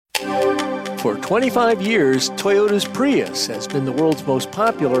For 25 years, Toyota's Prius has been the world's most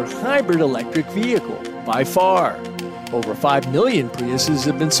popular hybrid electric vehicle, by far. Over 5 million Priuses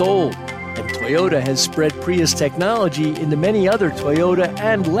have been sold, and Toyota has spread Prius technology into many other Toyota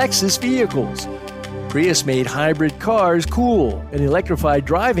and Lexus vehicles. Prius made hybrid cars cool and electrified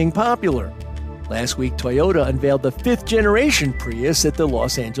driving popular. Last week, Toyota unveiled the 5th generation Prius at the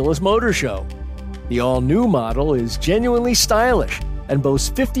Los Angeles Motor Show. The all-new model is genuinely stylish and boasts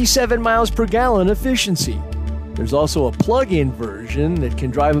 57 miles per gallon efficiency. There's also a plug-in version that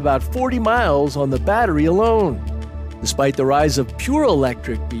can drive about 40 miles on the battery alone. Despite the rise of pure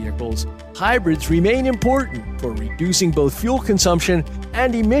electric vehicles, hybrids remain important for reducing both fuel consumption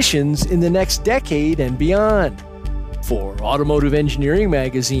and emissions in the next decade and beyond. For Automotive Engineering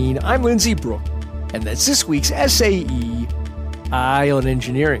Magazine, I'm Lindsay Brooke, and that's this week's SAE Eye on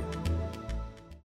Engineering.